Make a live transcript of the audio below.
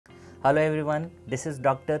Hello everyone, this is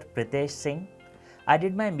Dr. Pritesh Singh. I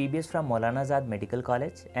did my MBBS from Maulana Azad Medical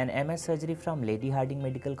College and MS Surgery from Lady Hardinge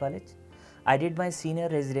Medical College. I did my senior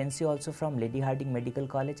residency also from Lady Hardinge Medical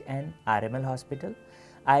College and RML Hospital.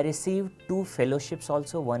 I received 2 fellowships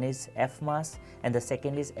also, one is FMAS and the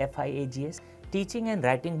second is FIAGS. Teaching and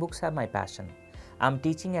writing books are my passion. I'm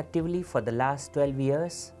teaching actively for the last 12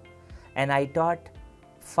 years and I taught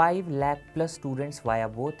 5 lakh plus students via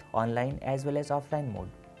both online as well as offline mode.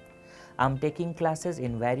 I'm taking classes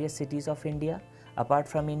in various cities of India. Apart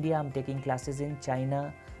from India, I'm taking classes in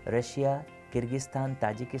China, Russia, Kyrgyzstan,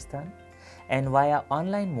 Tajikistan. And via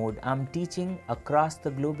online mode, I'm teaching across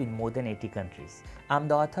the globe in more than 80 countries. I'm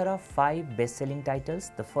the author of 5 best-selling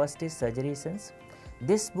titles. The first is Surgery Essence.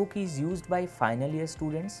 This book is used by final year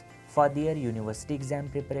students for their university exam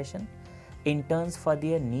preparation, interns for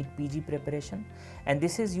their NEET PG preparation, and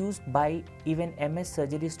this is used by even MS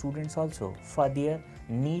surgery students also for their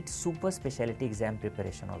NEET super specialty exam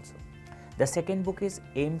preparation also. The second book is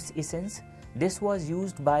AIIMS Essence. This was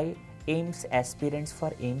used by AIIMS aspirants for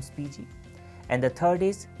AIIMS PG. And the third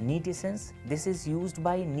is NEET Essence. This is used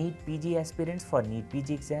by NEET PG aspirants for NEET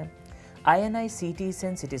PG exam. INI-CT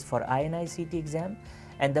Essence, it is for INI-CT exam.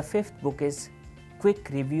 And the fifth book is Quick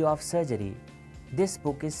Review of Surgery. This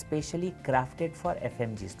book is specially crafted for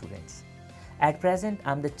FMG students. At present,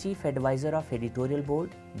 I am the Chief Advisor of Editorial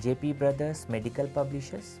Board, JP Brothers Medical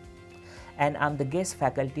Publishers, and I am the Guest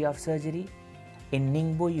Faculty of Surgery in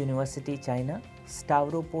Ningbo University, China,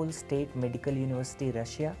 Stavropol State Medical University,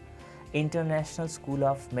 Russia, International School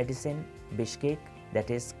of Medicine, Bishkek,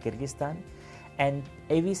 that is Kyrgyzstan, and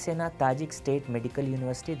Avicenna Tajik State Medical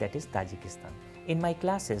University, that is Tajikistan. In my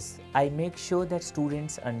classes, I make sure that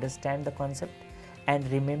students understand the concept and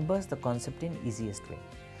remembers the concept in easiest way.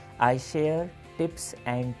 I share tips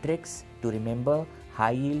and tricks to remember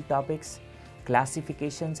high yield topics,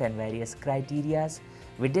 classifications and various criterias.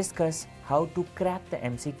 We discuss how to crack the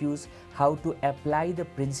MCQs, how to apply the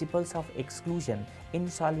principles of exclusion in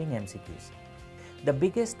solving MCQs. The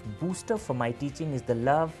biggest booster for my teaching is the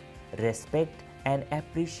love, respect and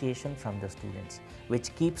appreciation from the students,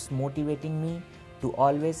 which keeps motivating me to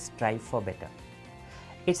always strive for better.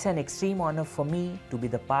 It's an extreme honor for me to be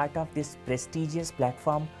the part of this prestigious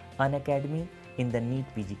platform, Unacademy, in the NEET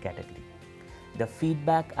PG category. The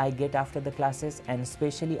feedback I get after the classes and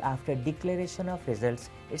especially after declaration of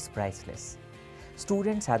results is priceless.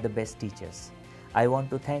 Students are the best teachers. I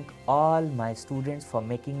want to thank all my students for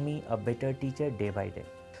making me a better teacher day by day.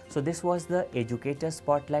 So this was the Educator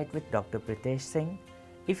Spotlight with Dr. Pritesh Singh.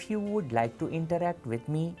 If you would like to interact with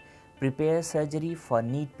me, prepare surgery for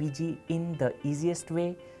NEET PG in the easiest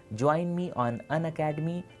way, join me on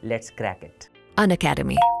Unacademy. Let's crack it.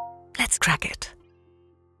 Unacademy. Let's crack it.